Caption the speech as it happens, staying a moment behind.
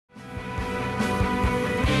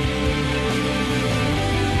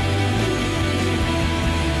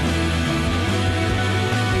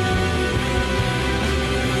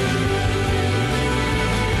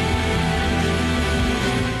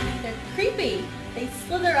They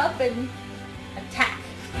slither up and attack.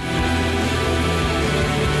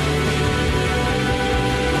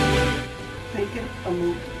 Making a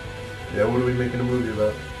movie. Yeah, what are we making a movie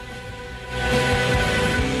about?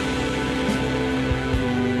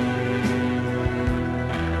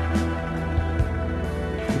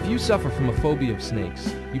 If you suffer from a phobia of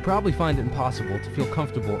snakes, you probably find it impossible to feel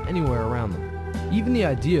comfortable anywhere around them. Even the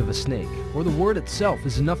idea of a snake, or the word itself,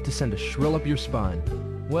 is enough to send a shrill up your spine.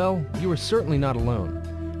 Well, you are certainly not alone.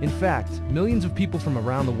 In fact, millions of people from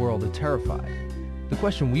around the world are terrified. The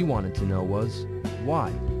question we wanted to know was, why?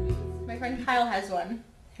 My friend Kyle has one.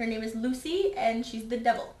 Her name is Lucy, and she's the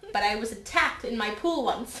devil. But I was attacked in my pool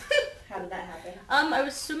once. How did that happen? I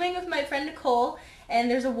was swimming with my friend Nicole, and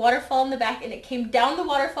there's a waterfall in the back, and it came down the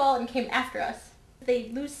waterfall and came after us. They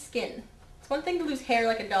lose skin. It's one thing to lose hair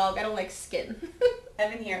like a dog. I don't like skin.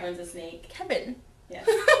 Kevin here owns a snake. Kevin? Yes.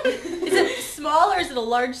 Is it small or is it a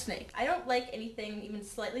large snake? I don't like anything even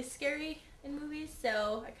slightly scary in movies,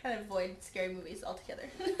 so I kind of avoid scary movies altogether.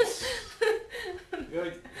 You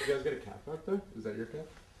guys got a cat back there? Is that your cat?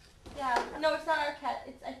 Yeah, no, it's not our cat.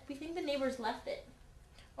 We think the neighbors left it.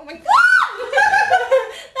 Oh my god!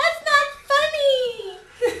 That's not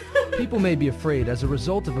funny! People may be afraid as a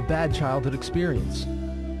result of a bad childhood experience,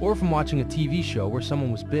 or from watching a TV show where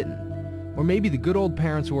someone was bitten, or maybe the good old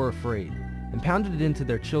parents were afraid and pounded it into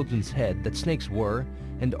their children's head that snakes were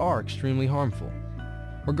and are extremely harmful.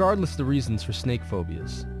 Regardless the reasons for snake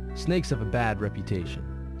phobias, snakes have a bad reputation.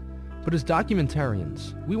 But as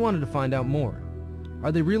documentarians, we wanted to find out more.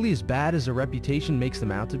 Are they really as bad as their reputation makes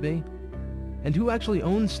them out to be? And who actually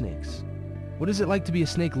owns snakes? What is it like to be a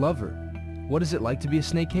snake lover? What is it like to be a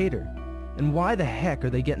snake hater? And why the heck are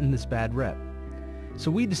they getting this bad rep?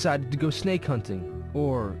 So we decided to go snake hunting,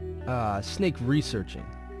 or snake researching.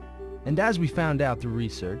 And as we found out through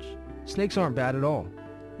research, snakes aren't bad at all.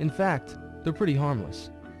 In fact, they're pretty harmless.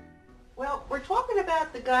 Well, we're talking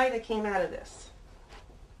about the guy that came out of this.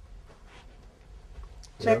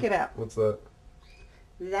 Check it out. What's that?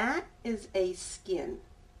 That is a skin.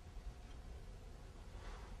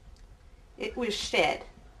 It was shed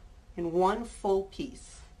in one full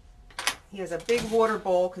piece. He has a big water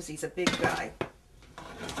bowl because he's a big guy.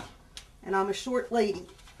 And I'm a short lady.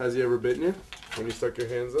 Has he ever bitten you? When you stuck your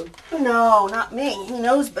hands in? No, not me. He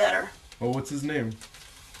knows better. Well, what's his name?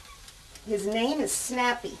 His name is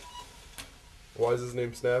Snappy. Why is his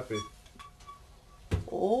name Snappy?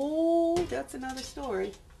 Oh, that's another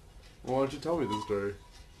story. Well, why don't you tell me the story?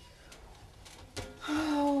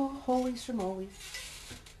 Oh, holy schmoly.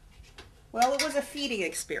 Well, it was a feeding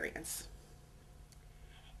experience.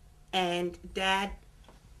 And Dad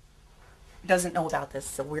doesn't know about this,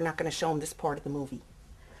 so we're not going to show him this part of the movie.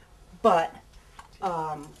 But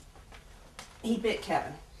he bit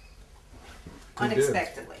Kevin.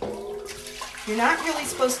 Unexpectedly. You're not really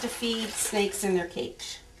supposed to feed snakes in their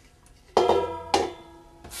cage.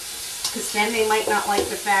 Because then they might not like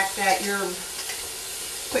the fact that you're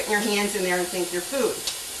putting your hands in there and think you're food.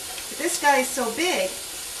 But this guy's so big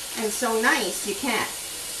and so nice, you can't.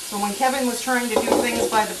 So when Kevin was trying to do things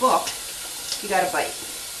by the book, he got a bite.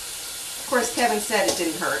 Of course, Kevin said it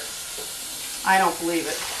didn't hurt. I don't believe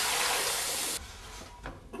it.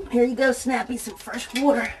 Here you go, Snappy, some fresh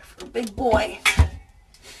water for a big boy.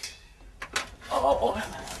 Oh,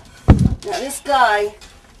 now this guy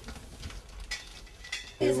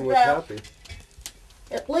is Even look about, happy.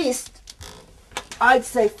 at least, I'd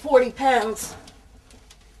say 40 pounds,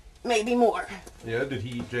 maybe more. Yeah, did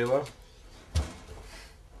he eat J-Lo?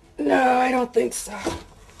 No, I don't think so.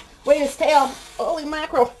 Wait, his tail. Holy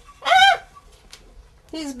mackerel. Ah!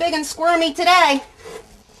 He's big and squirmy today.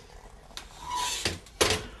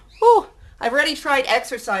 Whew. I've already tried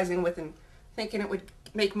exercising with him, thinking it would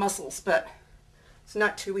make muscles, but it's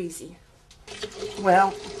not too easy.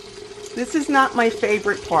 Well, this is not my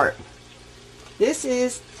favorite part. This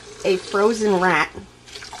is a frozen rat.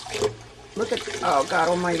 Look at, oh God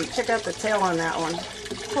almighty, check out the tail on that one.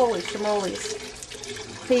 Holy schmolies.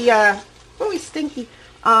 He's stinky.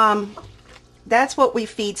 That's what we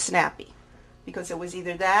feed Snappy, because it was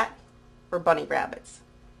either that or bunny rabbits.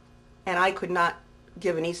 And I could not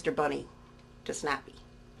give an Easter bunny to Snappy.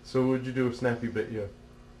 So what would you do if Snappy bit you?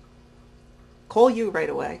 Call you right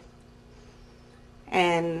away.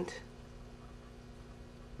 And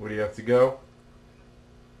Would he have to go?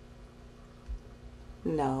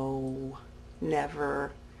 no,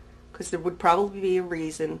 never. Because there would probably be a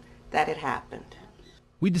reason that it happened.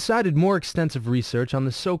 We decided more extensive research on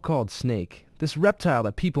the so-called snake, this reptile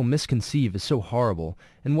that people misconceive as so horrible,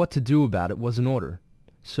 and what to do about it was in order.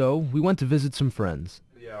 So, we went to visit some friends.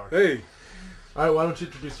 Hey! Alright, why don't you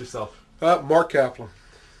introduce yourself? Mark Kaplan.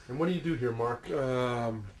 And what do you do here, Mark?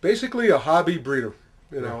 Basically a hobby breeder.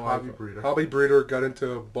 You know, hobby breeder. Hobby breeder, got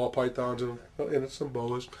into ball pythons and some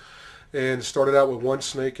boas, and started out with one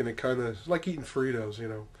snake, and it kind of it's like eating Fritos, you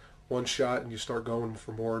know, one shot and you start going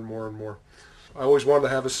for more and more and more. I always wanted to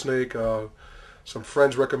have a snake. Some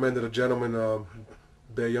friends recommended a gentleman,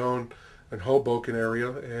 Bayonne, in Hoboken area,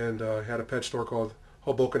 and had a pet store called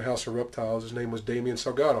Hoboken House of Reptiles. His name was Damien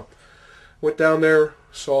Salgado. Went down there,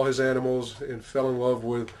 saw his animals, and fell in love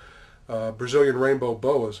with Brazilian rainbow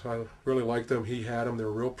boas. I really liked them. He had them. They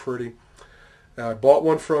were real pretty. I bought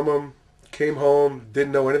one from him, came home,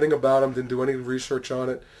 didn't know anything about him, didn't do any research on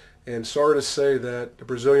it, and sorry to say that the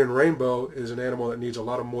Brazilian rainbow is an animal that needs a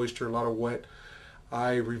lot of moisture, a lot of wet.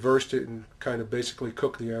 I reversed it and kind of basically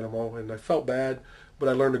cooked the animal, and I felt bad, but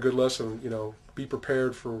I learned a good lesson. You know, be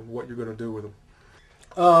prepared for what you're going to do with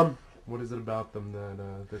them. What is it about them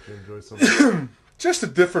that you enjoy so much? Just a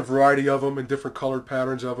different variety of them and different colored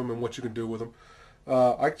patterns of them and what you can do with them.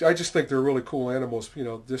 I just think they're really cool animals. You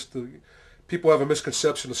know, people have a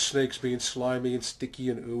misconception of snakes being slimy and sticky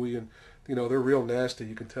and ooey, and you know they're real nasty.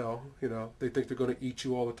 You can tell. You know, they think they're going to eat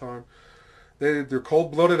you all the time. They're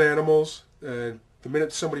cold-blooded animals, and the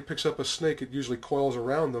minute somebody picks up a snake, it usually coils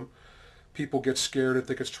around them. People get scared and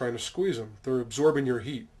think it's trying to squeeze them. They're absorbing your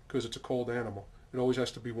heat because it's a cold animal. It always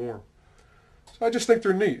has to be warm. So I just think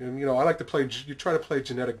they're neat, and you know I like to play. You try to play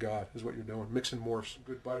genetic god is what you're doing, mixing morphs.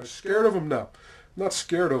 Good biters. Scared of them? No, I'm not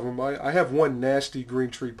scared of them. I have one nasty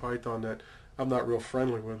green tree python that I'm not real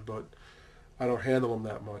friendly with, but I don't handle them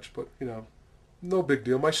that much. But you know, no big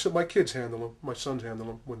deal. My kids handle them. My sons handle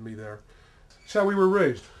them with me there. It's how we were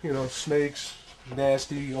raised. You know, snakes,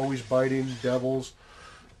 nasty, always biting, devils.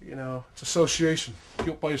 You know, it's association,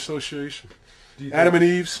 guilt by association. Adam and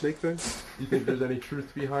Eve, snake thing. Do you think there's any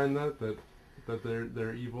truth behind that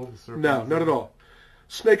they're evil? No, not at all.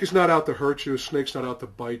 Snake is not out to hurt you. A snake's not out to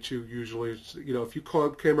bite you. Usually, you know, if you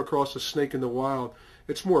came across a snake in the wild,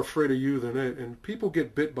 it's more afraid of you than it. And people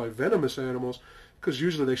get bit by venomous animals because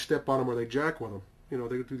usually they step on them or they jack with them. You know,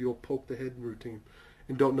 they do the old poke the head routine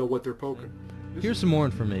and don't know what they're poking. Here's some more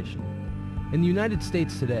information. In the United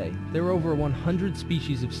States today, there are over 100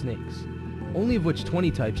 species of snakes, only of which 20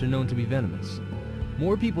 types are known to be venomous.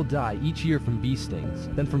 More people die each year from bee stings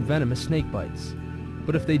than from venomous snake bites.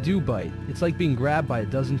 But if they do bite, it's like being grabbed by a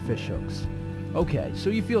dozen fish hooks. Okay, so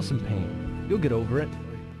you feel some pain. You'll get over it.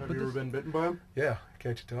 Have you ever been bitten by them? Yeah,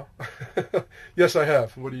 can't you tell? Yes, I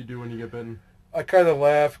have. What do you do when you get bitten? I kind of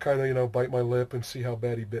laugh, you know, bite my lip and see how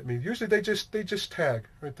bad he bit me. Usually they just tag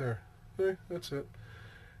right there. Okay, that's it.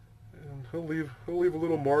 And he'll leave a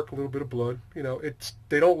little mark, a little bit of blood. You know,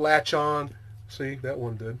 they don't latch on. See, that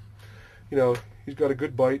one did. You know, he's got a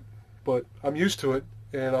good bite, but I'm used to it,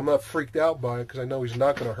 and I'm not freaked out by it because I know he's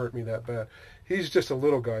not going to hurt me that bad. He's just a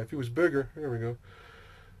little guy. If he was bigger, there we go.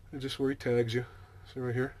 It's just where he tags you. See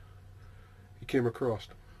right here? He came across.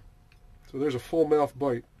 So there's a full mouth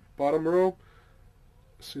bite. Bottom row,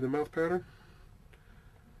 see the mouth pattern?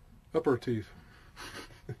 Upper teeth.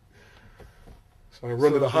 So I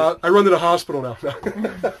run to the hospital now.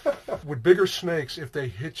 With bigger snakes, if they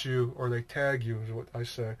hit you or they tag you, is what I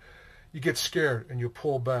say, you get scared and you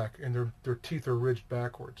pull back, and their teeth are ridged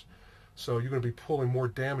backwards. So you're going to be pulling more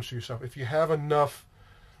damage to yourself. If you have enough,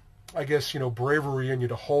 I guess, you know, bravery in you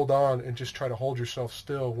to hold on and just try to hold yourself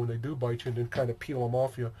still when they do bite you and then kind of peel them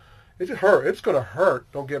off you, it hurt. It's going to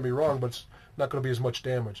hurt, don't get me wrong, but it's not going to be as much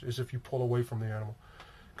damage as if you pull away from the animal,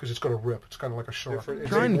 because it's going to rip. It's kind of like a shark.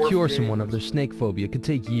 Trying to cure someone of their snake phobia could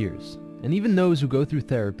take years, and even those who go through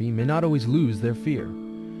therapy may not always lose their fear.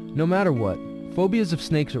 No matter what, phobias of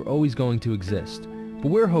snakes are always going to exist, but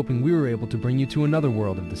we're hoping we were able to bring you to another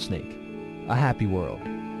world of the snake, a happy world.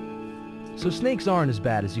 So snakes aren't as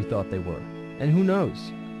bad as you thought they were, and who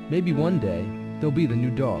knows, maybe one day they'll be the new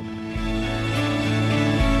dog.